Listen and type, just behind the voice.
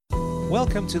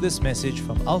Welcome to this message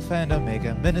from Alpha and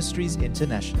Omega Ministries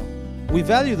International. We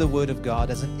value the Word of God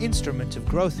as an instrument of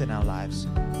growth in our lives,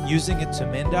 using it to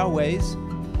mend our ways,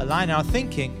 align our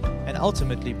thinking, and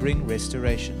ultimately bring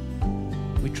restoration.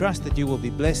 We trust that you will be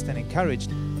blessed and encouraged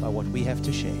by what we have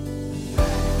to share.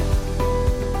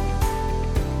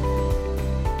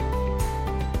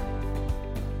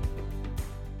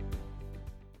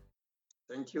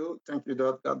 Thank you,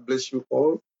 Dad. God bless you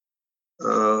all.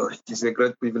 It is a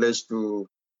great privilege to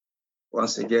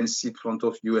once again sit in front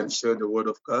of you and share the Word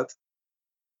of God.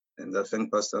 And I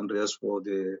thank Pastor Andreas for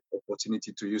the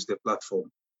opportunity to use the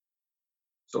platform.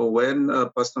 So when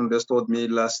Pastor Andreas told me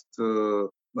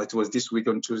it was this week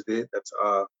on Tuesday,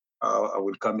 that I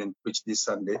will come and preach this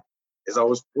Sunday, as I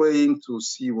was praying to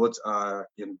see what I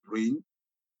can bring,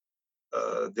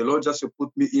 the Lord just put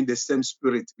me in the same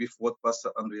spirit with what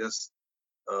Pastor Andreas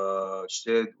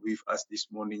shared with us this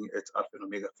morning at Alpha and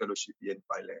Omega Fellowship here in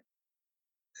Thailand.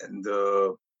 And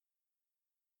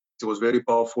it was very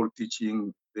powerful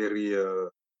teaching, very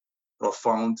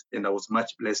profound, and I was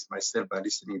much blessed myself by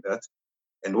listening to that.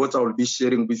 And what I will be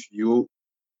sharing with you,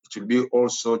 it will be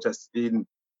also just in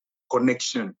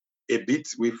connection a bit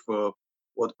with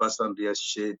what Pastor Andreas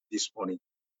shared this morning.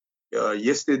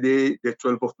 Yesterday, the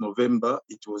 12th of November,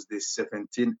 it was the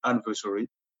 17th anniversary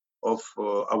of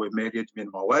our marriage, me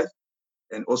and my wife,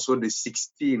 and also the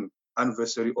 16th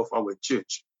anniversary of our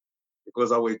church.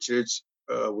 Because our church,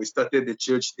 we started the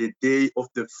church the day of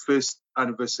the first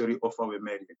anniversary of our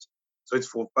marriage. So it's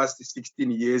for past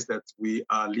 16 years that we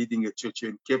are leading a church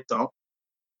in Cape Town.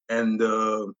 And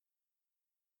the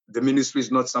ministry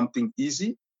is not something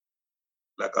easy,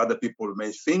 like other people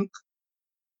may think,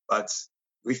 but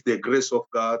with the grace of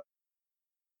God,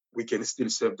 we can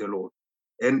still serve the Lord.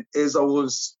 And as I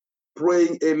was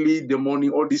praying early in the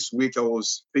morning, all this week, I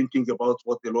was thinking about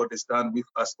what the Lord has done with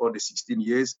us for the 16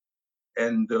 years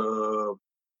and the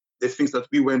things that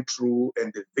we went through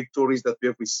and the victories that we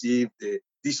have received, the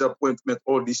disappointment,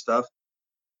 all this stuff.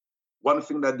 One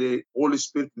thing that the Holy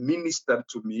Spirit ministered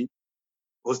to me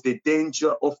was the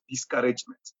danger of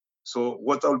discouragement. So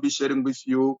what I'll be sharing with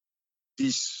you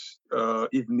this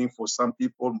evening for some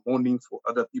people, morning for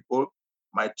other people,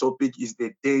 my topic is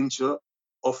the danger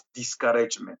of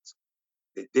discouragement.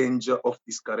 The danger of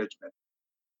discouragement.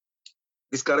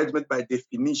 Discouragement by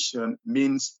definition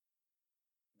means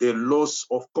the loss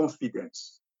of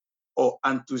confidence or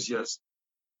enthusiasm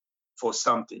for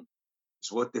something.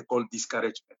 It's what they call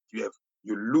discouragement.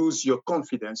 You lose your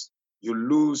confidence, you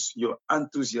lose your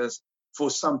enthusiasm for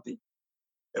something.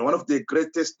 And one of the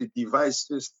greatest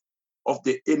devices of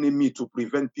the enemy to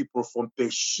prevent people from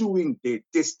pursuing their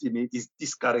destiny is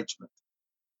discouragement.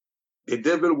 The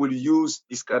devil will use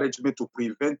discouragement to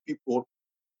prevent people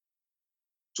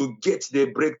to get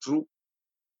their breakthrough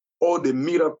or the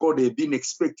miracle they've been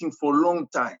expecting for a long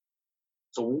time.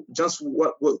 So just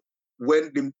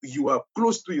when you are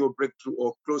close to your breakthrough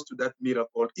or close to that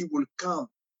miracle, it will come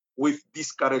with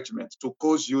discouragement to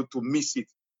cause you to miss it.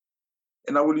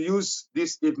 And I will use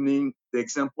this evening the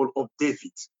example of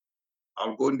David.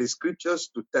 I'll go in the scriptures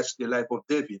to touch the life of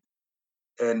David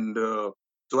and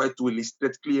try to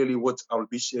illustrate clearly what I'll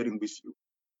be sharing with you.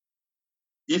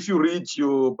 If you read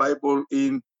your Bible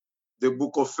in the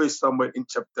book of 1 Samuel in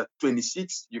chapter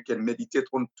 26, you can meditate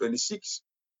on 26.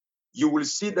 You will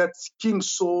see that King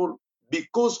Saul,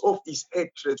 because of his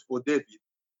hatred for David,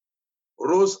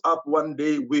 rose up one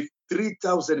day with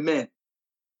 3,000 men,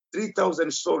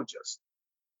 3,000 soldiers,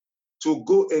 to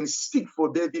go and seek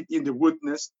for David in the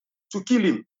wilderness to kill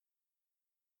him.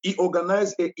 He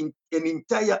organized an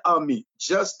entire army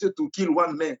just to kill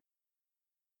one man.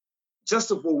 Just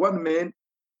for one man,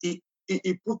 he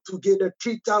put together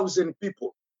 3,000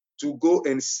 people to go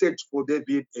and search for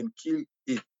David and kill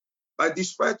him. But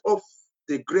despite of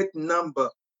the great number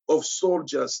of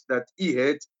soldiers that he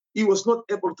had, he was not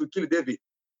able to kill David.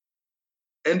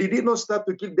 And he did not start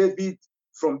to kill David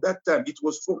from that time. It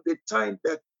was from the time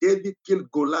that David killed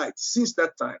Goliath. Since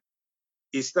that time,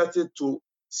 he started to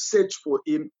search for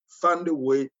him, found a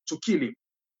way to kill him.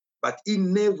 But he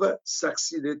never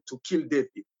succeeded to kill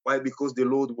David. Why? Because the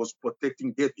Lord was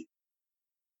protecting David.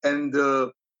 And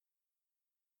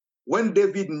when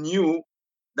David knew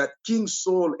that King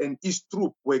Saul and his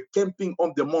troop were camping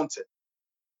on the mountain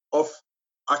of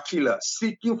Aquila,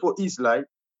 seeking for his life,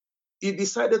 he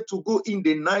decided to go in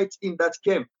the night in that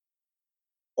camp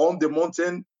on the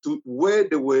mountain to where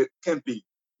they were camping.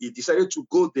 He decided to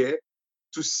go there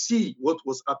to see what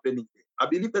was happening there. I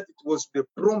believe that it was the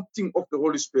prompting of the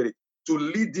Holy Spirit to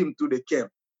lead him to the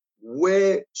camp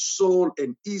where Saul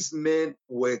and his men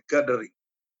were gathering.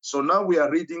 So now we are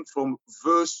reading from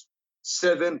verse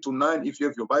 7 to 9. If you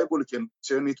have your Bible, you can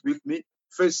turn it with me.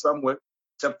 1 Samuel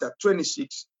chapter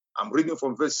 26. I'm reading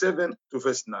from verse 7 to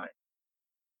verse 9.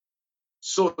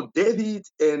 So David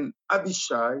and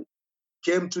Abishai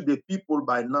came to the people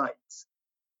by night,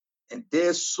 and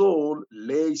their Saul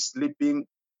lay sleeping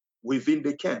within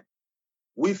the camp,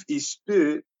 with his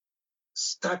spear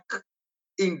stuck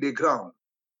in the ground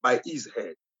by his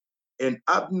head. And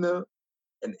Abner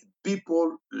and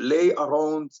people lay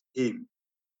around him.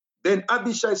 Then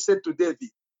Abishai said to David,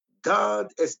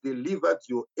 God has delivered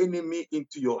your enemy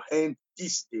into your hand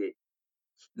this day.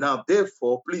 Now,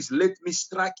 therefore, please let me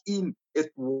strike him at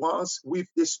once with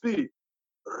the spear,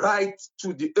 right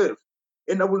to the earth,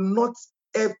 and I will not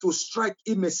have to strike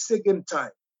him a second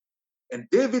time. And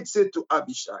David said to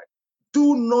Abishai,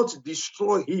 do not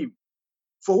destroy him,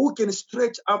 for who can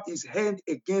stretch out his hand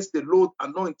against the Lord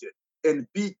anointed and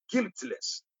be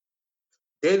guiltless?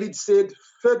 David said,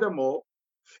 furthermore,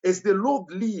 as the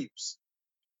Lord lives,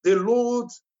 the Lord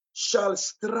shall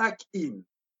strike him,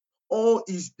 all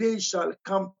his days shall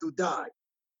come to die,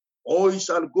 or he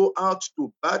shall go out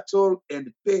to battle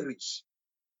and perish.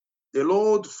 The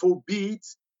Lord forbid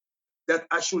that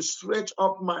I should stretch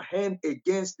up my hand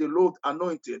against the Lord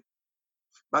anointed.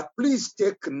 But please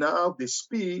take now the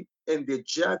spear and the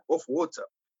jug of water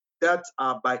that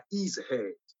are by his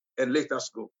head, and let us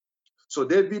go. So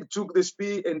David took the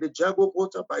spear and the jug of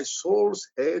water by Saul's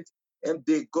head, and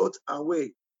they got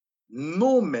away.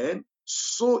 No man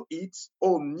saw it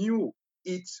or knew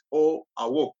it or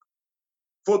awoke.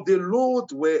 For they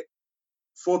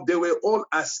were all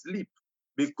asleep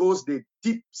because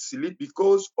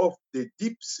of the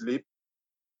deep sleep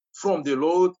from the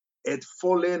Lord had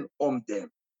fallen on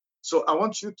them. So I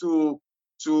want you to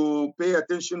pay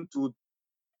attention to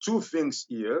two things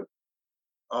here.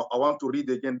 I want to read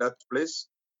again that place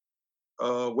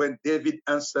when David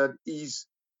answered his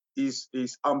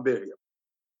unburial.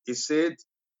 He said,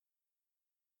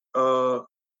 verse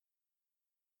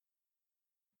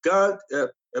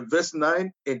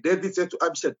 9, and David said to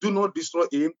Abishai, do not destroy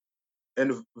him.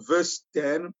 And verse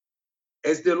 10,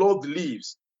 as the Lord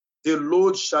lives, the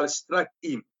Lord shall strike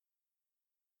him.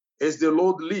 As the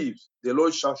Lord lives, the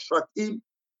Lord shall strike him.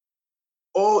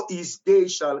 All his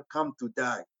days shall come to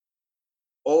die,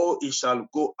 or he shall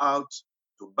go out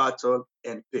to battle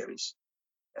and perish.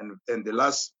 And the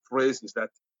last phrase is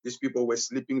that these people were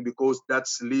sleeping because that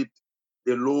sleep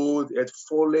the Lord had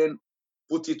fallen,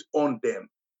 put it on them.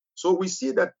 So we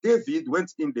see that David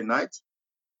went in the night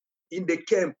in the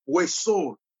camp where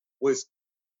Saul was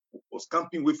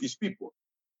camping with his people.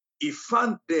 He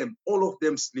found them, all of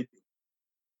them sleeping.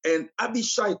 And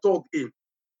Abishai told him,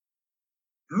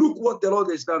 look what the Lord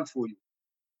has done for you.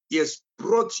 He has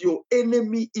brought your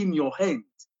enemy in your hand.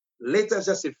 Let us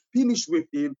just finish with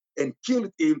him and kill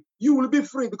him. You will be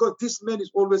free because this man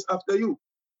is always after you.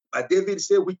 But David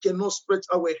said, we cannot stretch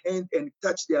our hand and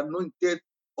touch the anointed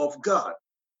of God.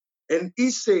 And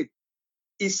he said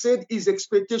his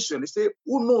expectation. He said,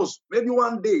 who knows, maybe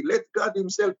one day, let God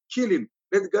himself kill him.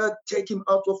 Let God take him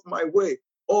out of my way.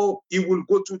 Or he will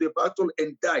go to the battle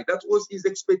and die. That was his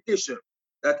expectation,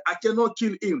 that I cannot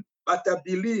kill him. But I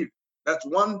believe that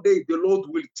one day the Lord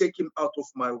will take him out of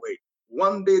my way.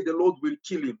 One day the Lord will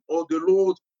kill him, or the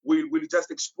Lord will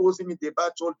just expose him in the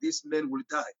battle. This man will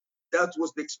die. That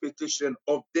was the expectation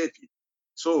of David.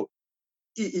 So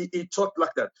he thought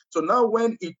like that. So now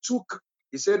when he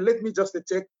said, let me just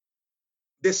take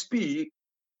the spear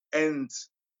and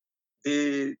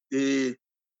the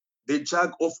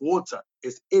jug of water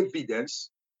as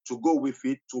evidence to go with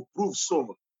it to prove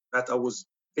Saul that I was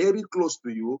very close to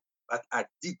you, but I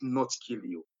did not kill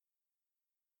you.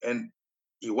 And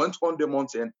he went on the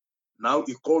mountain. Now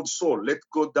he called Saul. Let's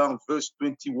go down verse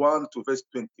 21 to verse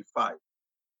 25.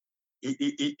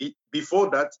 Before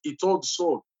that, he told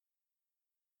Saul,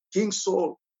 King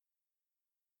Saul,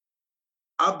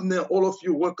 Abner, all of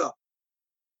you wake up.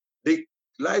 The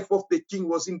life of the king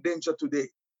was in danger today.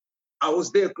 I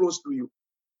was there close to you.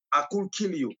 I could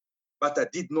kill you, but I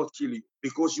did not kill you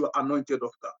because you are anointed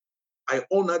of God. I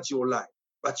honored your life,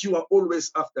 but you are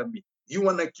always after me. You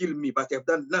want to kill me, but I've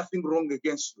done nothing wrong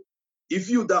against you. If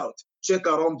you doubt, check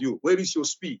around you. Where is your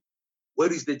spear?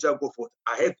 Where is the jug of water?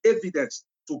 I have evidence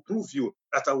to prove you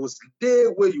that I was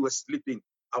there where you were sleeping.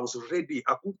 I was ready.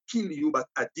 I could kill you, but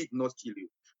I did not kill you.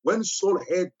 When Saul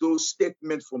heard those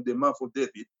statements from the mouth of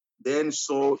David, then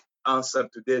Saul answered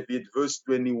to David, verse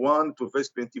 21 to verse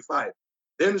 25.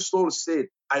 Then Saul said,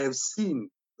 I have seen,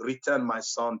 return my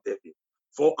son David,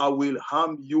 for I will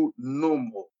harm you no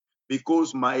more,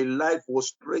 because my life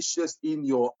was precious in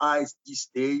your eyes this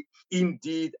day.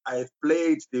 Indeed, I have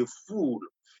played the fool.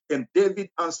 And David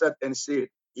answered and said,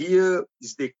 Here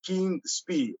is the king's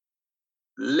spear.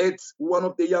 Let one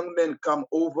of the young men come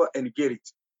over and get it.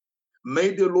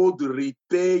 May the Lord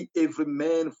repay every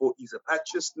man for his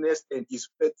righteousness and his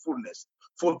faithfulness.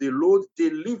 For the Lord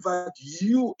delivered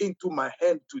you into my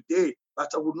hand today, but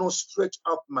I will not stretch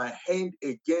out my hand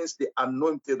against the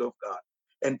anointed of God.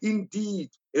 And indeed,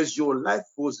 as your life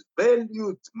was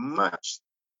valued much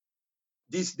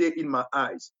this day in my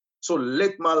eyes, so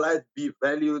let my life be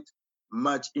valued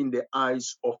much in the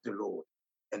eyes of the Lord.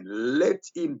 And let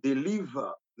him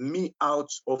deliver me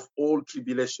out of all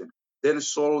tribulation. Then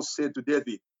Saul said to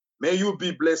David, may you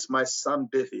be blessed, my son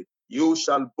David. You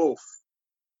shall both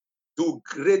do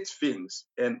great things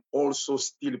and also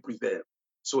still prevail.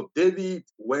 So David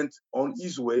went on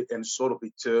his way and Saul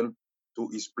returned to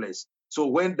his place. So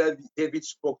when David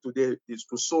spoke to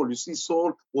Saul, you see,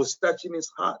 Saul was touching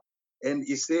his heart and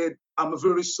he said, I'm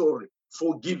very sorry.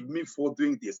 Forgive me for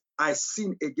doing this. I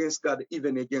sinned against God,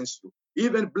 even against you. He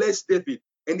even blessed David.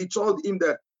 And he told him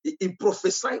that he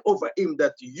prophesied over him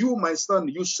that you, my son,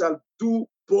 you shall do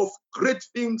both great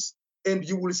things and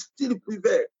you will still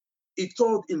prevail. He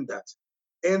told him that.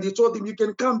 And he told him, you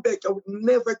can come back. I will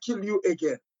never kill you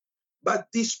again. But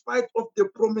despite of the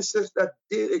promises that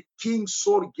King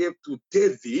Saul gave to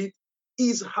David,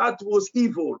 his heart was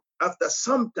evil. After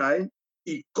some time,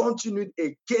 he continued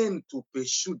again to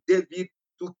pursue David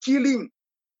to kill him.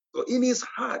 So in his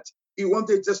heart, he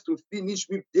wanted just to finish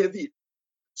with David.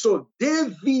 So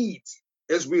David,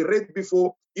 as we read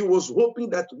before, he was hoping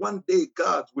that one day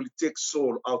God will take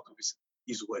Saul out of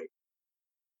his way.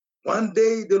 One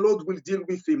day the Lord will deal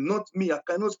with him, not me. I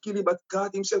cannot kill him, but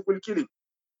God himself will kill him.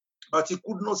 But he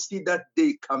could not see that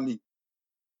day coming.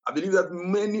 I believe that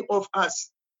many of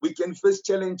us, we can face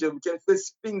challenges, we can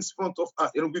face things in front of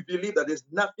us, and we believe that there's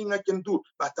nothing I can do.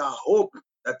 But I hope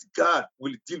that God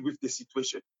will deal with the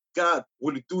situation. God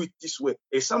will do it this way.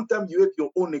 And sometimes you have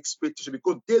your own expectation,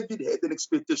 because David had an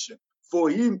expectation. For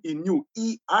him, he knew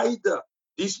either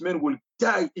this man will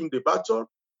die in the battle,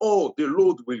 or the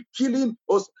Lord will kill him.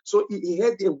 So he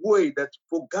had a way that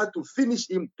for God to finish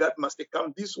him, God must have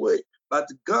come this way. But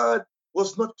God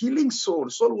was not killing Saul.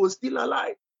 Saul was still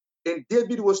alive. And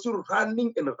David was still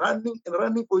running and running and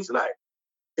running for his life.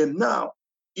 And now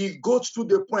he got to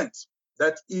the point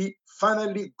that he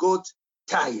finally got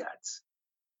tired.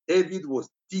 David was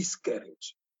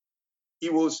discouraged. He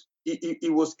was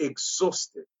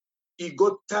exhausted. He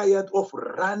got tired of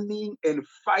running and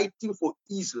fighting for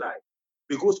his life,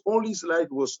 because all his life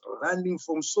was running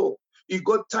from Saul. He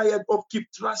got tired of keep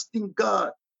trusting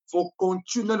God for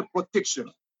continual protection,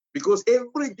 because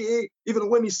every day, even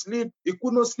when he sleep, he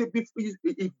could not sleep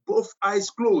if both eyes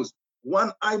closed.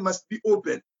 One eye must be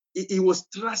open. He was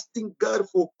trusting God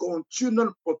for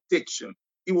continual protection.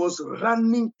 He was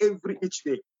running each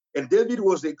day. And David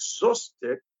was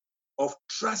exhausted of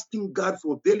trusting God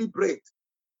for daily bread.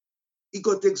 He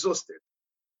got exhausted,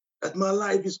 that my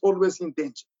life is always in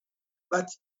danger. But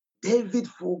David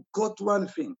forgot one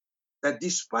thing, that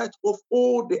despite of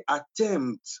all the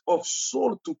attempts of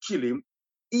Saul to kill him,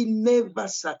 he never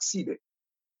succeeded.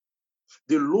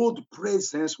 The Lord's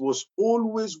presence was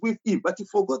always with him, but he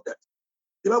forgot that.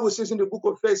 The Bible says in the book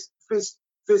of First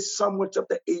Samuel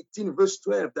chapter 18, verse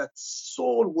 12, that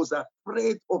Saul was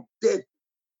afraid of death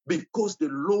because the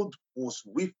Lord was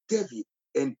with David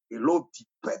and the Lord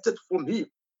departed from him.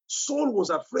 Saul was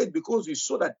afraid because he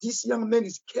saw that this young man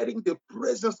is carrying the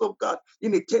presence of God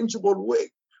in a tangible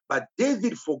way. But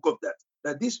David forgot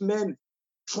that this man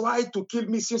tried to kill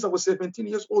me since I was 17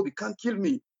 years old. He can't kill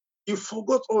me. He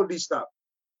forgot all this stuff.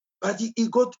 But he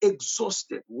got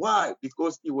exhausted. Why?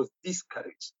 Because he was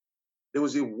discouraged. There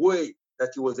was a way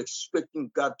that he was expecting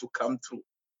God to come through,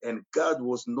 and God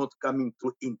was not coming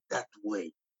through in that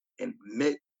way. And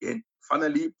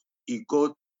finally, he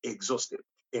got exhausted.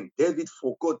 And David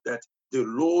forgot that the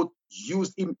Lord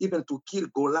used him even to kill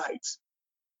Goliath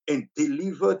and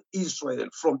delivered Israel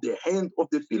from the hand of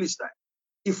the Philistine.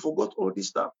 He forgot all this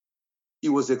stuff. He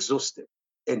was exhausted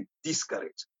and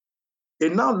discouraged.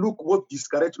 And now look what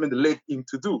discouragement led him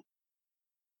to do.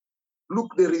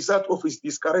 Look the result of his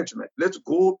discouragement. Let's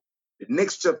go the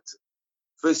next chapter,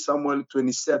 1 Samuel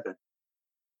 27.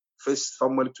 1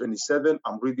 Samuel 27,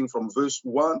 I'm reading from verse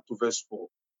 1 to verse 4.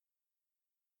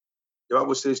 The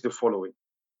Bible says the following.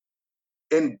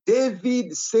 And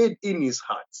David said in his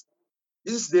heart,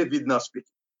 this is David now speaking.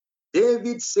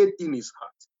 David said in his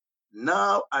heart,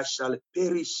 now I shall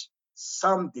perish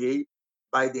someday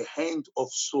by the hand of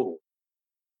Saul.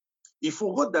 He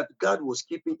forgot that God was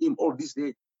keeping him all this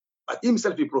day. But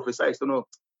himself he prophesied,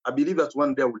 I believe that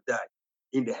one day I will die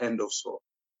in the hand of Saul.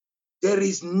 There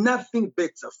is nothing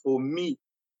better for me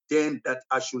ordained that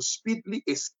I should speedily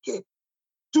escape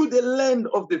to the land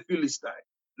of the Philistine.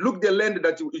 Look, the land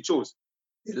that he chose,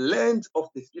 the land of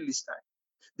the Philistine,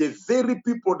 the very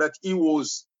people that he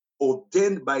was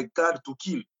ordained by God to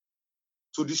kill,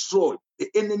 to destroy, the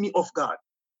enemy of God.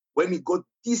 When he got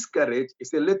discouraged, he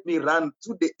said, let me run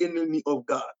to the enemy of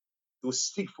God to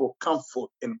seek for comfort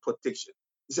and protection.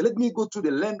 He said, let me go to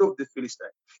the land of the Philistine,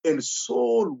 and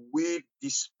Saul will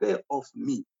despair of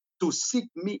me to seek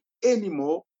me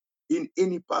anymore in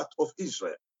any part of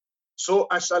Israel. So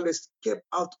I shall escape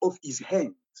out of his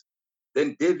hand.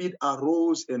 Then David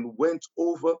arose and went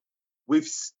over with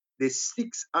the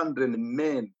 600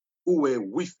 men who were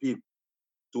with him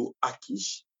to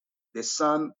Achish, the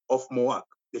son of Moab,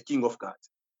 the king of Gath.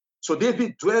 So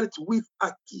David dwelt with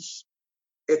Achish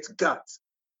at Gath,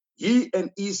 he and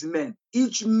his men,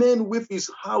 each man with his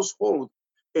household,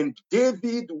 and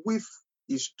David with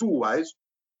his two wives,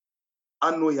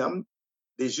 Anoam,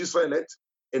 the Jezreelite,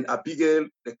 and Abigail,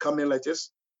 the Carmelitess,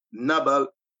 Nabal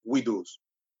widows.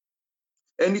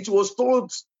 And it was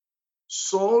told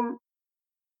Saul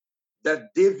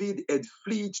that David had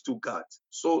fled to Gath,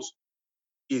 so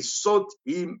he sought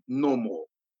him no more.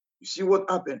 You see what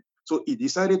happened? So he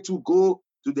decided to go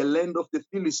to the land of the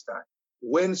Philistine.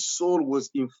 When Saul was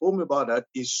informed about that,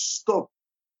 he stopped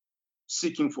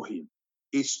seeking for him.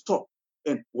 He stopped.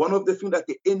 And one of the things that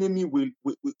the enemy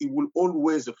will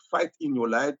always fight in your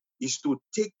life is to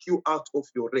take you out of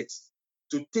your rest,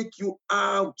 to take you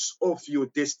out of your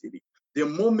destiny. The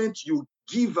moment you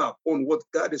give up on what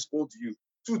God has called you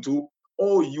to do,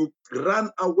 or you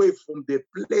run away from the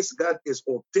place God has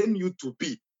ordained you to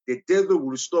be, the devil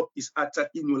will stop his attack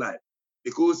in your life,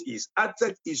 because his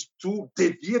attack is to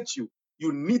deviate you.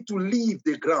 You need to leave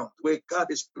the ground where God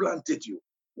has planted you.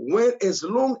 When, as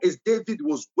long as David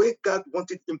was where God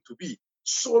wanted him to be,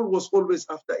 Saul was always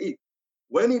after him.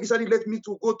 When he decided, let me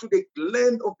to go to the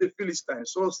land of the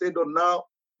Philistines, Saul said, oh, now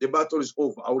the battle is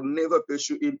over. I will never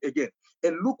pursue him again.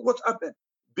 And look what happened.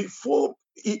 Before,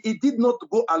 he did not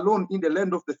go alone in the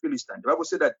land of the Philistines. The Bible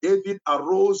said that David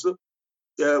arose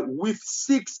with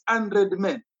 600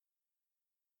 men.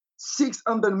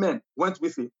 600 men went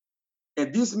with him.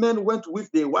 And these men went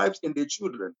with their wives and their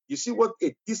children. You see what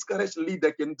a discouraged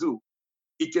leader can do?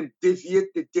 It can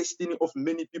deviate the destiny of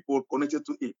many people connected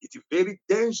to it. It's very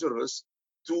dangerous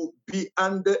to be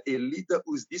under a leader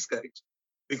who is discouraged,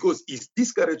 because his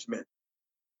discouragement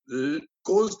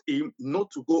caused him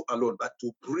not to go alone, but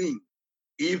to bring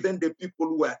even the people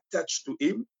who were attached to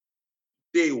him,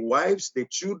 their wives, their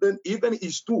children, even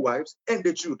his two wives and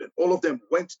the children. All of them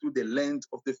went to the land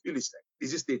of the Philistines.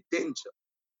 This is the danger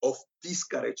of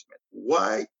discouragement.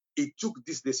 Why he took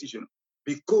this decision?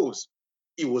 Because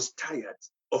he was tired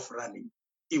of running.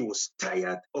 He was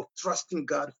tired of trusting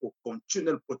God for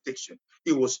continual protection.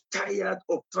 He was tired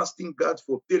of trusting God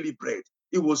for daily bread.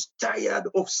 He was tired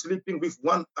of sleeping with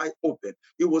one eye open.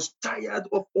 He was tired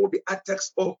of all the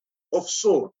attacks of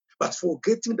Saul, but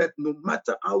forgetting that no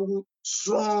matter how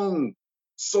strong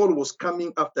Saul was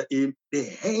coming after him, the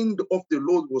hand of the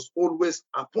Lord was always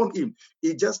upon him.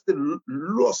 He just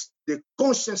lost the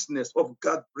consciousness of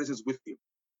God's presence with him,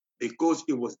 because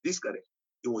he was discouraged.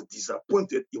 He was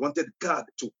disappointed. He wanted God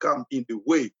to come in the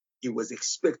way he was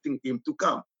expecting him to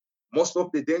come. Most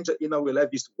of the danger in our life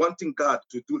is wanting God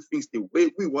to do things the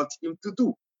way we want him to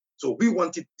do. So we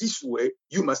want it this way.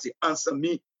 You must answer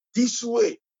me this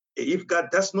way. And if God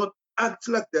does not act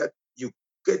like that, you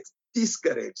get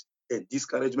discouraged. And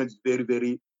discouragement is very,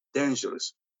 very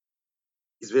dangerous.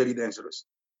 It's very dangerous.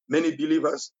 Many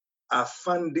believers are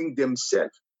finding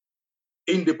themselves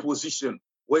in the position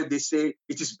where they say,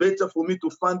 it is better for me to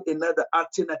find another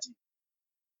alternative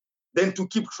than to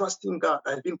keep trusting God.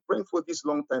 I've been praying for this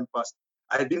long time past.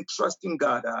 I've been trusting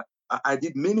God. I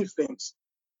did many things.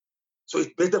 So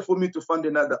it's better for me to find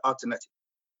another alternative.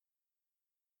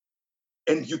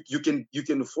 And you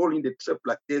can fall in the trap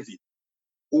like David,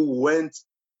 who went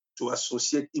to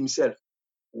associate himself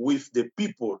with the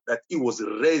people that he was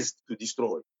raised to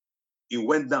destroy. He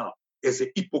went down as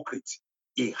a hypocrite.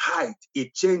 He hid, he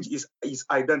changed his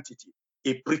identity.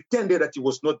 He pretended that he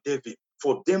was not David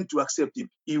for them to accept him.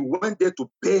 He went there to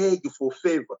beg for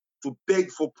favor, to beg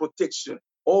for protection.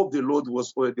 All the Lord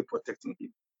was already protecting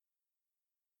him.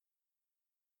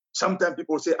 Sometimes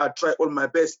people say, I try all my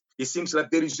best. It seems like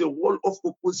there is a wall of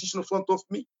opposition in front of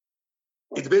me.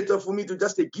 It's better for me to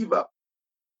just give up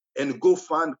and go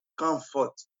find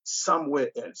comfort somewhere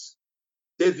else.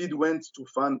 David went to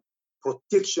find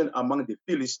protection among the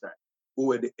Philistines, who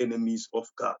were the enemies of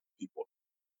God people.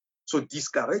 So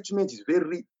discouragement is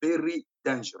very, very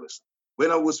dangerous.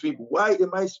 When I was speaking, why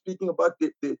am I speaking about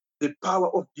the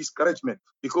power of discouragement?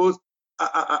 Because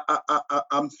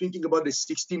I'm thinking about the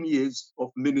 16 years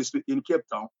of ministry in Cape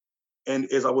Town. And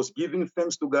as I was giving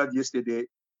thanks to God yesterday,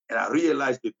 and I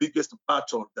realized the biggest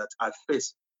battle that I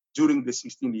faced during the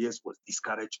 16 years was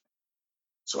discouragement.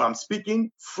 So I'm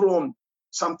speaking from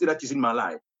something that is in my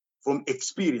life, from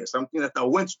experience, something that I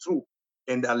went through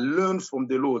and I learned from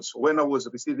the Lord. So when I was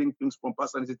receiving things from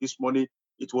Pastor Anthony this morning,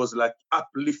 it was like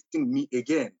uplifting me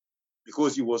again,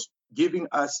 because he was giving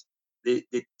us the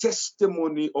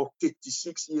testimony of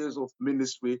 36 years of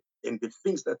ministry and the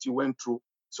things that he went through.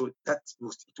 So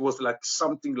it was like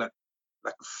something like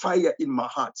fire in my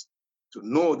heart to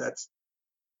know that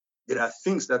there are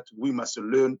things that we must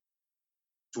learn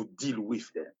to deal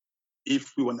with them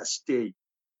if we want to stay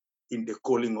in the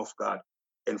calling of God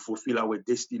and fulfill our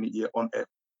destiny here on earth.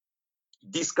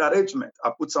 Discouragement,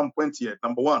 I put some points here.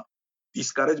 Number one,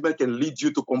 discouragement can lead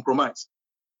you to compromise.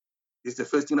 It's the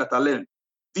first thing that I learned.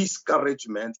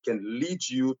 Discouragement can lead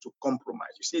you to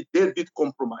compromise. You see, David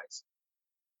compromised.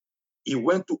 He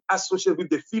went to associate with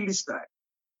the Philistine.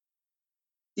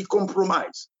 He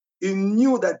compromised. He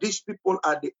knew that these people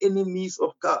are the enemies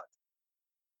of God.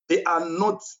 They are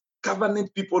not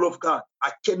covenant people of God.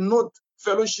 I cannot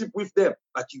fellowship with them.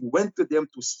 But he went to them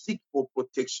to seek for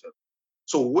protection.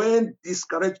 So when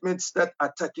discouragement starts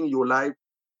attacking your life,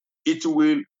 it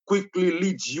will quickly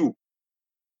lead you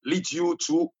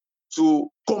to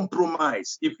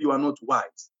compromise if you are not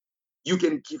wise. You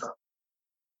can give up.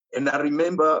 And I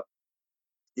remember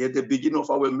at the beginning of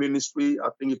our ministry, I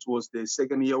think it was the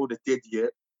second year or the third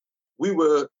year, we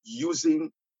were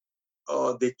using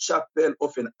the chapel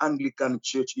of an Anglican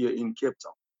church here in Cape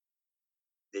Town.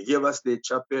 They gave us the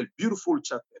chapel, beautiful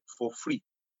chapel, for free.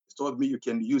 They told me you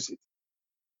can use it.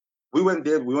 We went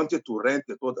there, we wanted to rent.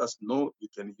 They told us, no,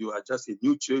 you are just a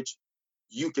new church.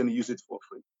 You can use it for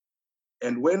free.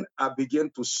 And when I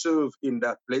began to serve in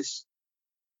that place,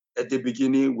 at the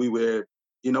beginning, we were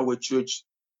in our church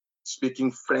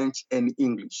speaking French and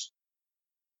English.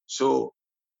 So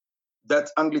that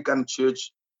Anglican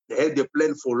church, they had a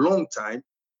plan for a long time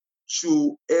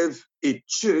to have a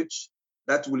church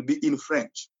that will be in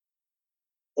French,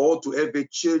 or to have a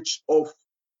church of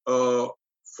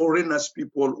foreigners,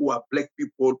 people who are black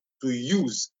people, to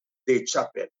use their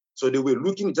chapel. So they were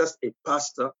looking just a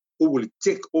pastor who will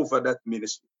take over that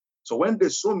ministry. So when they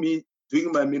saw me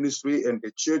doing my ministry and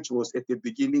the church was at the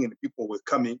beginning and people were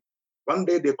coming, one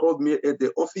day they called me at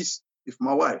the office with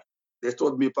my wife. They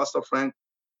told me, Pastor Frank,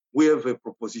 we have a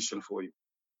proposition for you.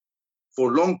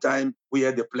 For a long time, we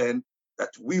had a plan that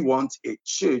we want a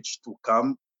church to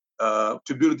come,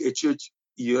 to build a church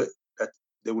here that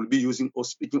they will be using or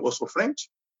speaking also French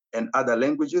and other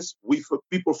languages with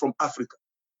people from Africa.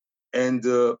 And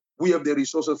we have the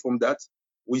resources from that.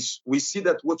 We see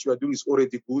that what you are doing is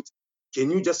already good. Can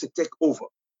you just take over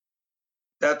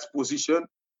that position,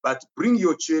 but bring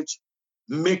your church,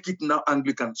 make it now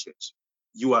Anglican church.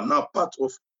 You are now part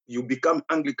of, you become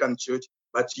Anglican church,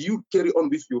 but you carry on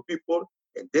with your people.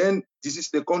 And then this is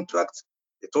the contract.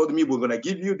 They told me, we're going to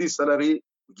give you this salary,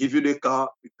 we give you the car,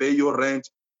 we pay your rent,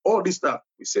 all this stuff.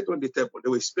 We sat on the table. They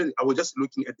were spending, I was just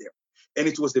looking at them. And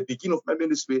it was the beginning of my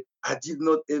ministry. I did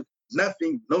not have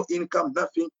nothing, no income,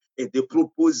 nothing. And the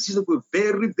propositions were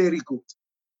very, very good.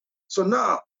 So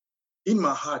now, in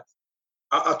my heart,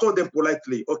 I told them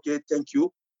politely, okay, thank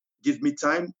you. Give me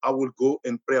time. I will go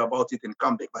and pray about it and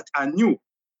come back. But I knew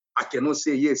I cannot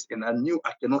say yes, and I knew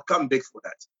I cannot come back for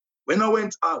that. When I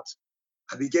went out,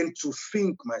 I began to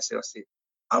think myself, I said,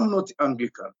 I'm not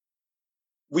Anglican.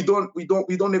 We don't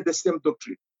have the same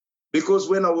doctrine. Because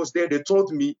when I was there, they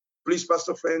told me, please,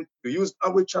 Pastor Frank, you use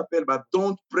our chapel, but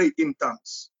don't pray in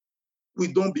tongues.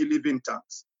 We don't believe in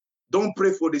tongues. Don't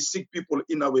pray for the sick people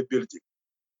in our building.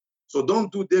 So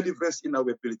don't do deliverance in our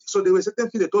building. So there were certain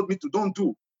things they told me to don't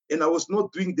do. And I was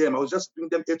not doing them. I was just doing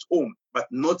them at home, but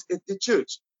not at the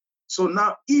church. So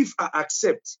now if I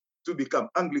accept to become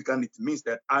Anglican, it means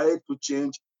that I have to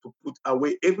change, to put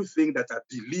away everything that I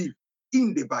believe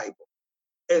in the Bible.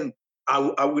 And I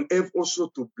will have also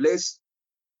to bless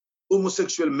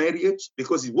homosexual marriage,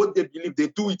 because what they believe, they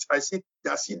do it. I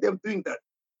see them doing that.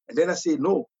 And then I say,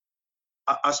 no.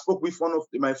 I spoke with one of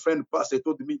my friend, Pastor,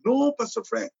 told me, no, Pastor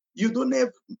Frank, you don't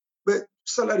have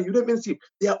salary, you don't even see.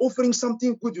 They are offering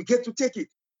something good, you get to take it.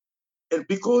 And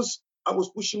because I was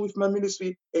pushing with my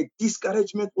ministry, a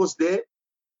discouragement was there.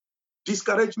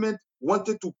 Discouragement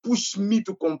wanted to push me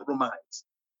to compromise.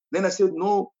 Then I said,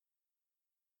 no,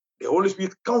 the Holy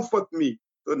Spirit comfort me.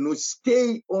 So, no,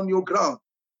 stay on your ground.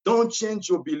 Don't change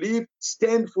your belief.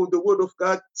 Stand for the word of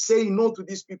God. Say no to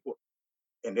these people.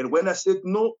 And then when I said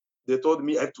no, they told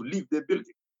me I had to leave the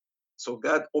building. So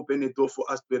God opened a door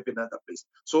for us to have another place.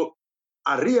 So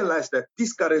I realized that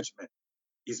discouragement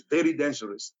is very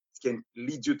dangerous. It can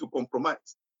lead you to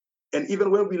compromise. And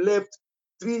even when we left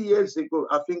 3 years ago,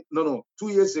 I think, 2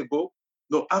 years ago,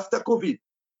 after COVID,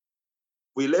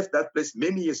 we left that place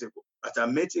many years ago. But I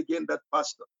met again that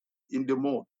pastor in the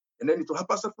mall. And then it was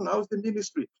Pastor from how's the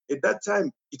ministry. At that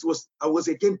time, I was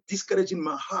again discouraging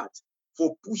my heart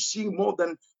for pushing more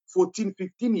than 14,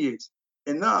 15 years.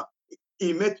 And now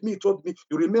he met me, told me,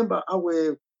 you remember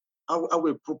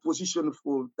our proposition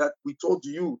for that we told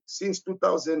you since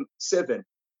 2007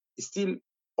 is still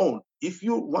on. If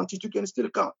you want it, you can still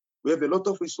come. We have a lot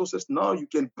of resources now. You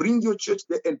can bring your church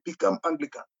there and become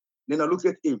Anglican. Then I look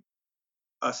at him.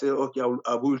 I said, okay,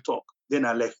 I will talk. Then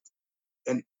I left.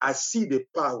 And I see the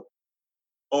power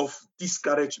of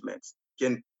discouragement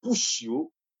can push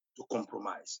you to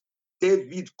compromise.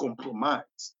 David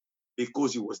compromised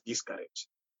because he was discouraged.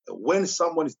 When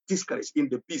someone is discouraged in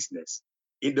the business,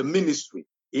 in the ministry,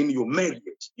 in your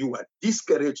marriage, you are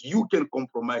discouraged, you can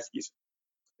compromise easily.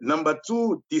 Number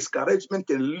two, discouragement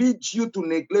can lead you to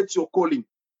neglect your calling.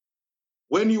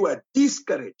 When you are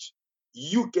discouraged,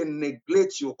 you can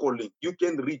neglect your calling. You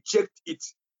can reject it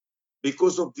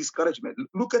because of discouragement.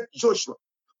 Look at Joshua.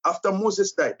 After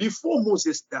Moses died, before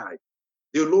Moses died,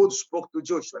 the Lord spoke to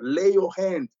Joshua,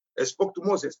 spoke to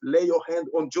Moses, lay your hand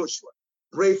on Joshua,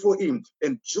 pray for him.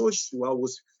 And Joshua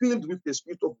was filled with the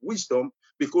spirit of wisdom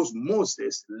because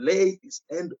Moses laid his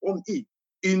hand on him.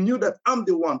 He knew that I'm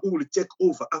the one who will take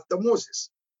over after Moses.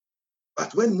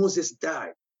 But when Moses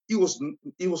died, he was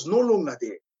no longer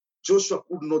there. Joshua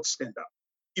could not stand up.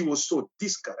 He was so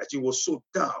discouraged. He was so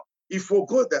down. He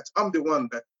forgot that I'm the one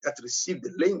that received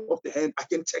the laying of the hand. I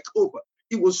can take over.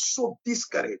 He was so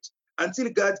discouraged until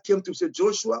God came to say,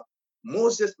 Joshua,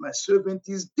 Moses, my servant,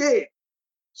 is dead.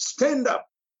 Stand up.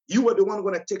 You are the one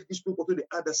going to take these people to the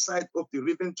other side of the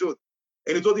river Jordan.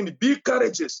 And he told him, be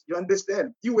courageous. You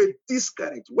understand? You were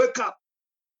discouraged. Wake up.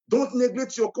 Don't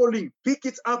neglect your calling. Pick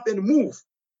it up and move.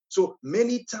 So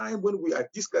many times when we are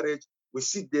discouraged, we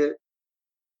sit there.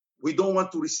 We don't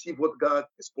want to receive what God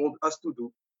has called us to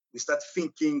do. We start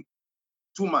thinking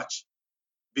too much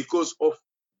because of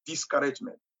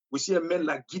discouragement. We see a man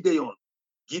like Gideon.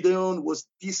 Gideon was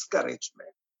discouraged, man.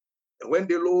 And when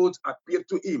the Lord appeared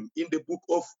to him in the book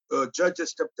of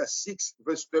Judges chapter 6,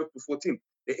 verse 12 to 14,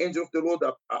 the angel of the Lord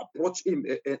approached him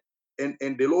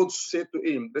and the Lord said to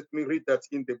him, let me read that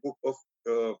in the book of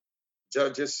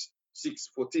Judges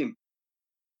 6:14.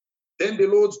 Then the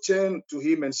Lord turned to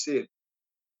him and said,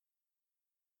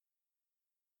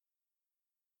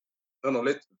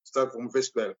 let's start from verse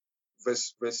 12.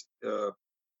 Verse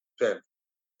 12.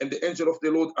 And the angel of the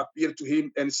Lord appeared to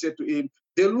him and said to him,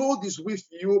 the Lord is with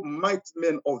you, mighty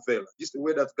man of valor. This is the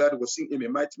way that God was seeing him, a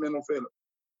mighty man of valor.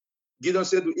 Gideon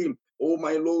said to him, oh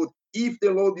my Lord, if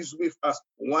the Lord is with us,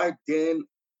 why then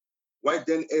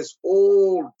has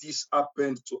all this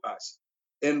happened to us?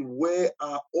 And where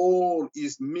are all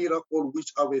his miracles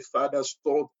which our fathers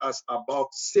told us about,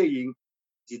 saying,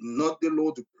 did not the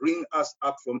Lord bring us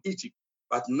up from Egypt?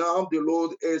 But now the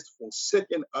Lord has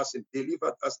forsaken us and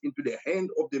delivered us into the hand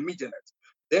of the Midianites.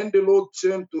 Then the Lord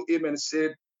turned to him and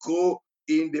said, go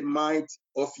in the might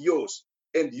of yours,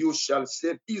 and you shall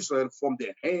save Israel from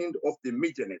the hand of the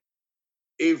Midianites.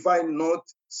 Have I not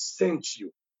sent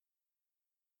you?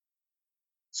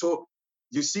 So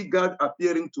you see God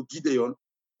appearing to Gideon.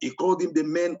 He called him the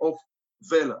man of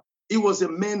valor. He was a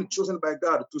man chosen by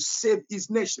God to save his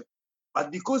nation. But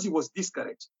because he was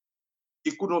discouraged,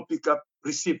 he could not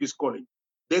receive his calling.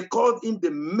 They called him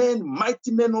the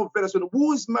mighty man of valor. So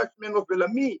who is mighty man of valor?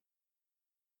 Me.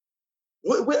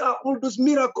 Where are all those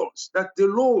miracles that the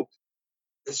Lord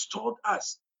has taught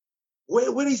us?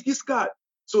 Where is this God?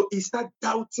 So he started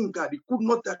doubting God. He could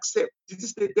not accept. This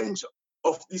is the danger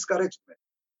of discouragement.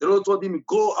 The Lord told him,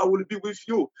 go, I will be with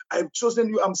you. I have chosen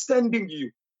you. I'm sending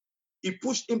you. He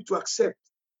pushed him to accept.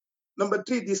 Number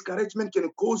 3, discouragement can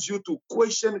cause you to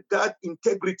question God's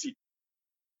integrity.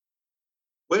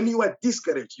 When you are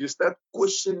discouraged, you start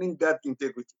questioning God's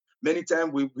integrity. Many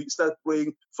times we start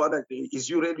praying, Father, is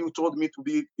you really who told me to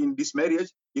be in this marriage?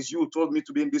 Is you who told me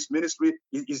to be in this ministry?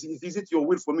 Is it your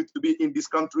will for me to be in this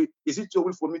country? Is it your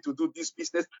will for me to do this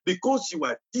business? Because you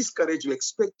are discouraged, you're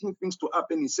expecting things to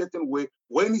happen in a certain way.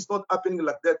 When it's not happening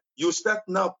like that, you start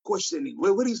now questioning,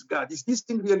 where is God? Is this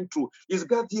thing really true? Is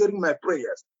God hearing my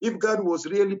prayers? If God was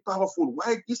really powerful,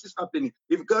 why this is happening?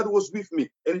 If God was with me,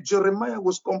 and Jeremiah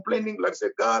was complaining, like I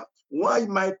said, God, why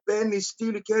my pen is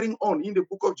still carrying on? In the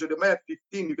book of Jeremiah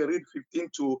 15, you can read 15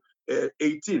 to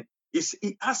 18.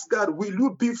 He asked God, will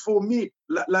you be for me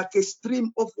like a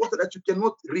stream of water that you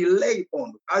cannot rely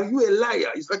on? Are you a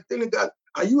liar? It's like telling God,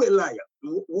 are you a liar?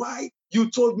 Why you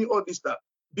told me all this stuff?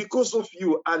 Because of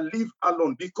you, I live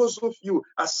alone. Because of you,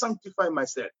 I sanctify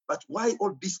myself. But why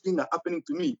all these things are happening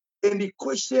to me? And he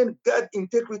questioned God's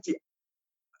integrity.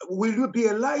 Will you be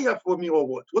a liar for me or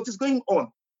what? What is going on?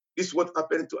 This is what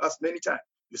happened to us many times.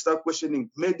 You start questioning,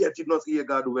 maybe I did not hear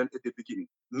God well at the beginning.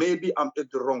 Maybe I'm at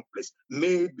the wrong place.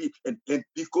 Maybe, and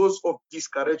because of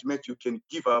discouragement, you can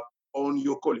give up on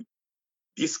your calling.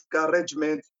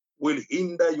 Discouragement will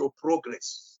hinder your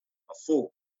progress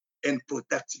and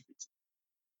productivity.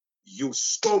 You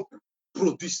stop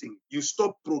producing, you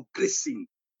stop progressing.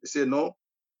 You say, no,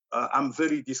 I'm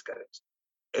very discouraged.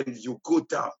 And you go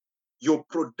down. Your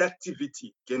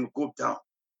productivity can go down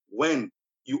when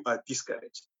you are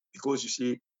discouraged, because you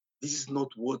see, this is not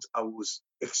what I was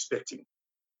expecting.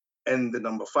 And the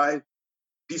number 5,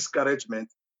 discouragement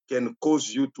can cause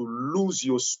you to lose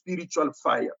your spiritual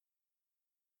fire.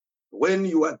 When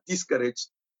you are discouraged,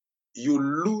 you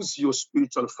lose your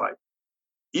spiritual fire.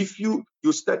 If you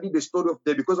study the story of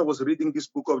David, because I was reading this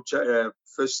book of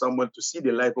 1 Samuel to see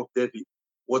the life of David,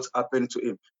 what happened to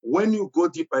him. When you go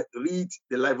deep and read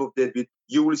the life of David,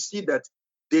 you will see that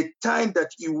the time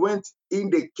that he went in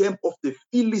the camp of the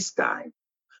Philistine,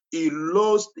 he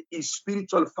lost his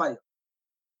spiritual fire.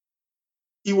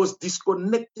 He was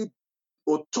disconnected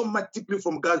automatically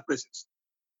from God's presence.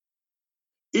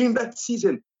 In that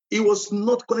season, he was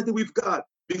not connected with God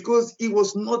because he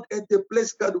was not at the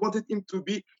place God wanted him to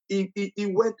be. He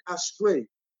went astray.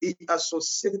 He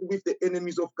associated with the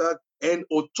enemies of God, and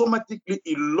automatically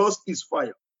he lost his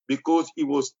fire because he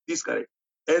was discouraged.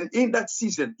 And in that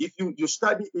season, if you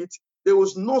study it, there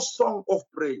was no song of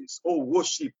praise or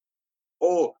worship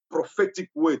or prophetic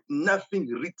word, nothing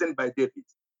written by David.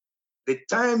 The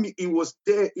time he was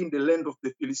there in the land of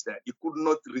the Philistines, he could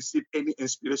not receive any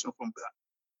inspiration from God.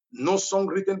 No song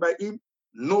written by him,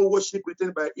 no worship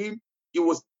written by him. He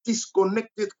was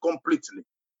disconnected completely.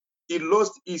 He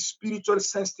lost his spiritual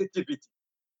sensitivity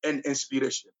and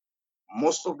inspiration.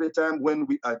 Most of the time when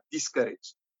we are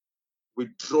discouraged, we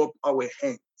drop our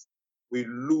hands. We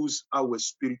lose our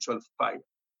spiritual fire.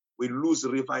 We lose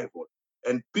revival.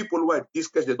 And people who are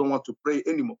discouraged, they don't want to pray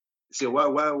anymore. They say, why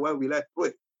will I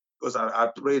pray? Because I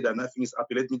pray that nothing is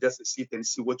happening. Let me just sit and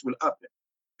see what will happen.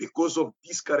 Because of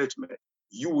discouragement,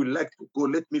 you will like to go,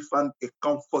 let me find a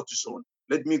comfort zone.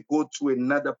 Let me go to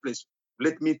another place.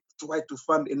 Let me try to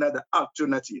find another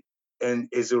alternative. And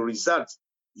as a result,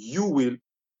 you will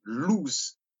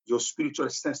lose your spiritual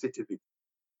sensitivity.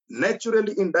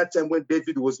 Naturally, in that time when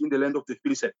David was in the land of the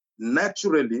Philistines,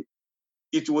 naturally,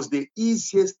 it was the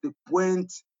easiest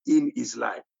point in his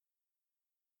life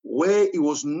where he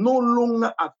was no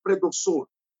longer afraid of Saul.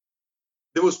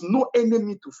 There was no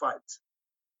enemy to fight.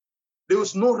 There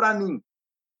was no running.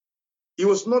 He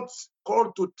was not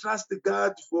called to trust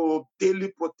God for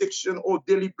daily protection or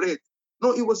daily bread.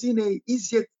 No, he was in an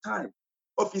easier time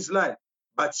of his life.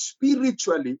 But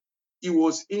spiritually, he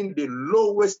was in the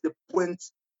lowest point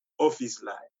of his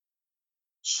life.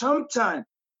 Sometimes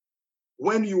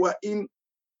when you are in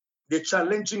the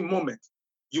challenging moment,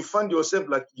 you find yourself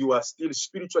like you are still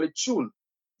spiritually tuned.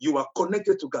 You are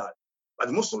connected to God.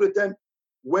 But most of the time,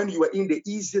 when you are in the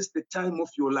easiest time of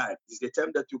your life, is the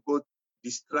time that you got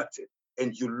distracted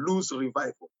and you lose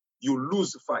revival. You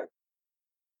lose fire.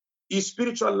 His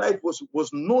spiritual life was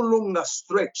no longer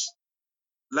stretched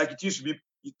like it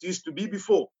used to be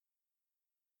before.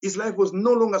 His life was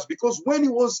no longer, because when he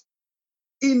was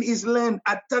in his land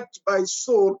attacked by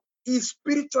Saul, his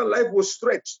spiritual life was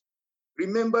stretched.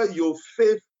 Remember, your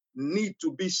faith needs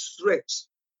to be stretched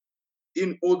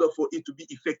in order for it to be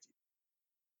effective.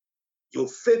 Your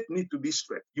faith needs to be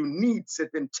stretched. You need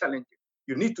certain challenges.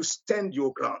 You need to stand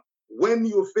your ground. When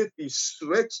your faith is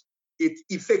stretched, it's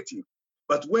effective.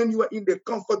 But when you are in the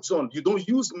comfort zone, you don't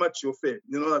use much your faith.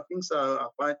 You know, things are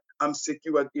fine. I'm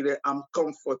secure here. I'm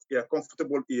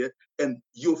comfortable here. And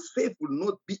your faith will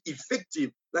not be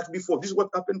effective like before. This is what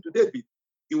happened to David.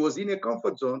 He was in a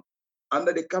comfort zone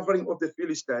under the covering of the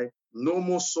Philistine. No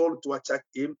more Saul to attack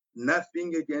him.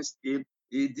 Nothing against him.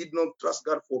 He did not trust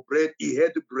God for bread. He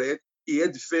had bread. He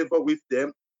had favor with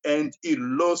them. And he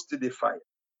lost the fight.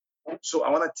 So I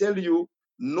want to tell you,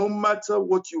 no matter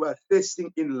what you are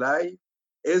facing in life,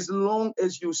 as long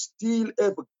as you still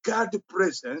have God's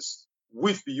presence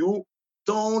with you,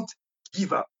 don't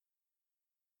give up.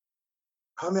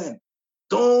 Amen.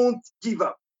 Don't give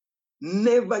up.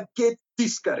 Never get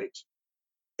discouraged.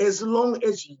 As long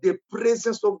as the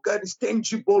presence of God is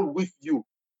tangible with you,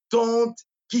 don't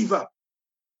give up.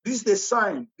 This is the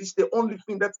sign. This is the only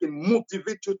thing that can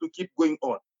motivate you to keep going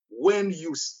on. When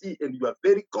you see and you are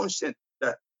very conscious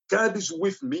that God is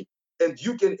with me, and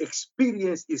you can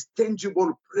experience his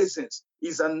tangible presence,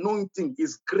 his anointing,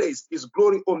 his grace, his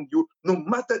glory on you, no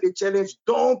matter the challenge,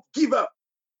 don't give up.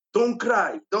 Don't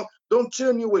cry. Don't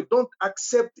turn away. Don't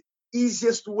accept the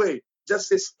easiest way. Just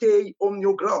say, stay on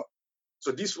your ground.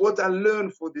 So this is what I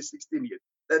learned for the 16 years,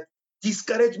 that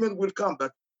discouragement will come,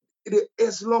 but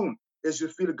as long as you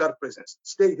feel God's presence,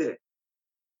 stay there.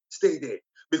 Stay there.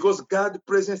 Because God's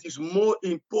presence is more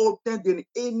important than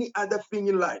any other thing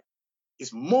in life.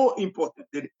 It's more important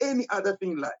than any other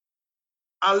thing in life.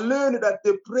 I learned that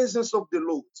the presence of the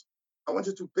Lord, I want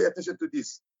you to pay attention to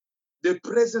this. The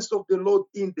presence of the Lord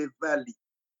in the valley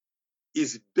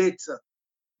is better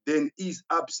than his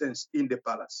absence in the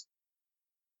palace.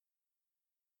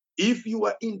 If you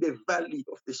are in the valley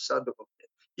of the shadow of death,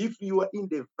 if you are in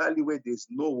the valley where there's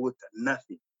no water,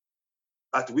 nothing,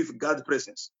 but with God's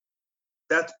presence,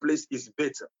 that place is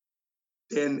better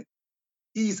than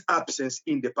his absence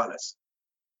in the palace.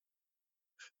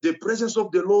 The presence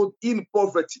of the Lord in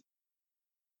poverty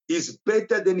is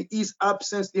better than his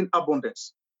absence in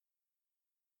abundance.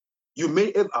 You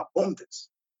may have abundance,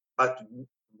 but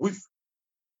with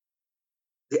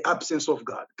the absence of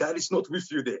God, God is not with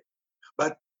you there.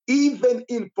 But even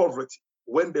in poverty,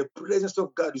 when the presence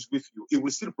of God is with you, it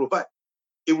will still provide.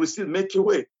 It will still make a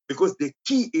way, because the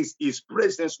key is his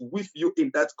presence with you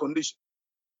in that condition.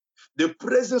 The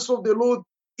presence of the Lord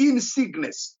in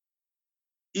sickness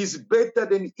is better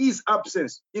than his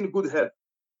absence in good health.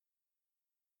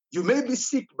 You may be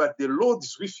sick, but the Lord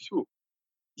is with you.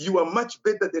 You are much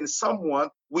better than someone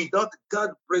without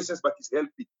God's presence but is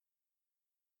healthy.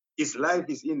 His life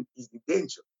is in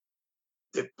danger.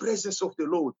 The presence of the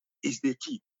Lord is the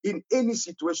key in any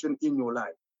situation in your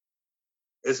life.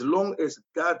 As long as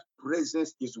God's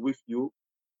presence is with you,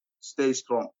 stay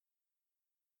strong.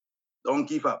 Don't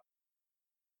give up.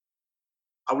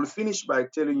 I will finish by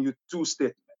telling you two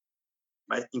statements,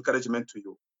 my encouragement to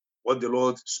you, what the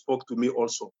Lord spoke to me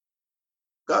also.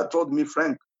 God told me,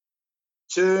 Frank,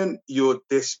 turn your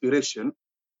desperation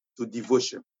to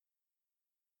devotion.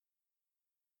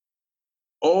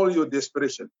 All your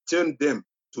desperation, turn them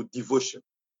to devotion,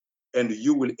 and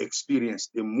you will experience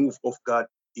the move of God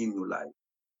in your life.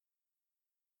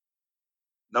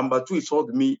 Number two, he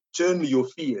told me, turn your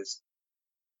fears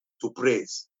to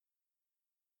praise.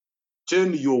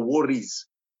 Turn your worries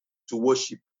to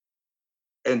worship,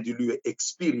 and you will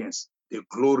experience the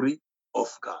glory of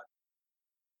God.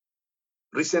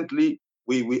 Recently,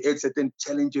 we had certain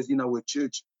challenges in our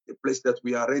church, the place that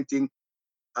we are renting.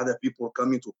 Other people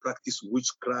coming to practice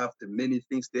witchcraft and many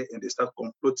things there, and they start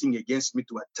comploting against me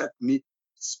to attack me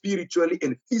spiritually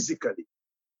and physically.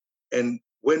 And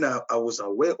when I was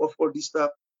aware of all this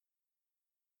stuff,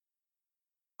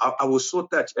 I was so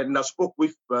touched, and I spoke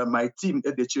with my team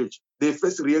at the church. Their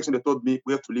first reaction, they told me,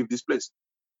 we have to leave this place.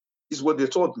 This is what they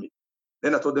told me.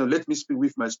 Then I told them, let me speak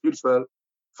with my spiritual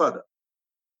father.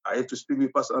 I had to speak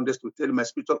with Pastor Andres to tell my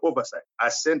spiritual oversight. I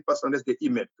sent Pastor Andres the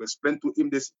email to explain to him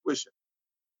the situation.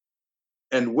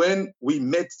 And when we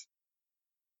met,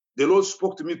 the Lord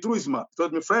spoke to me through his mouth. He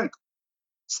told me, Frank,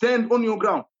 stand on your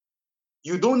ground.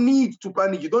 You don't need to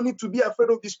panic. You don't need to be afraid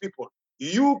of these people.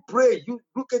 You pray. You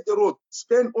look at the road.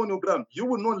 Stand on your ground. You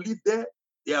will not live there.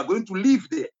 They are going to live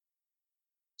there.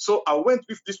 So I went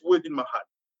with this word in my heart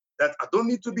that I don't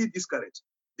need to be discouraged.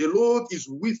 The Lord is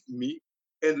with me,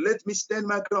 and let me stand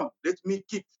my ground. Let me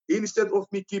keep, instead of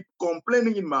me keep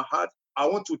complaining in my heart, I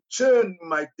want to turn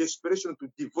my desperation to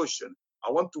devotion.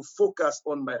 I want to focus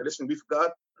on my relation with God,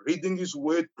 reading his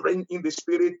word, praying in the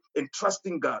spirit, and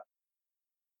trusting God.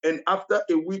 And after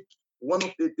a week, one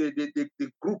of the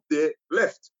group there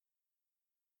left.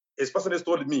 As Pastor has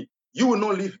told me, you will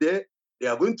not live there. They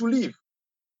are going to leave.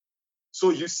 So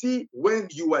you see, when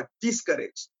you are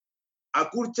discouraged, I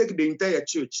could take the entire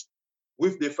church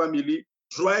with the family,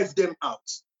 drive them out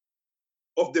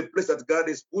of the place that God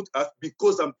has put us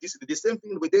because I'm discouraged. The same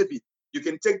thing with David. You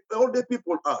can take all the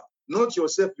people out, not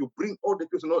yourself. You bring all the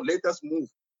people, not let us move.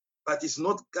 But it's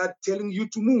not God telling you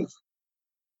to move.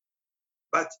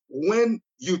 But when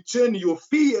you turn your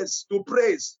fears to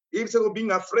praise, instead of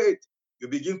being afraid, you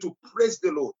begin to praise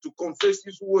the Lord, to confess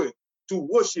his word, to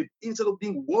worship. Instead of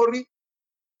being worried,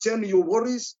 turn your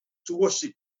worries to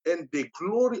worship. And the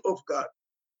glory of God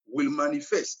will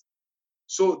manifest.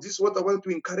 So this is what I want to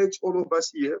encourage all of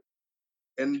us here.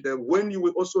 And when you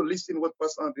will also listen what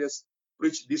Pastor Andreas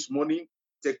preached this morning,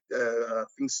 I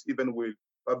think Stephen will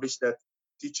publish that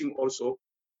teaching also,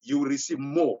 you will receive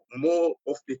more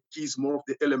of the keys, more of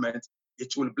the elements.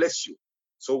 It will bless you.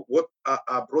 So what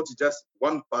I brought is just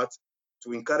one part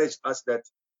to encourage us that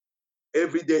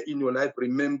every day in your life,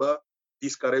 remember,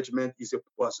 discouragement is a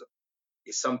poison.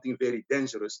 It's something very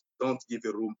dangerous. Don't give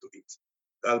a room to it.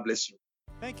 God bless you.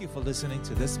 Thank you for listening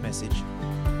to this message.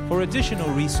 For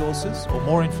additional resources or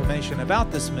more information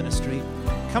about this ministry,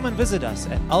 come and visit us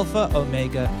at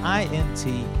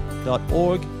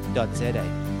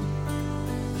alphaomegaint.org.za.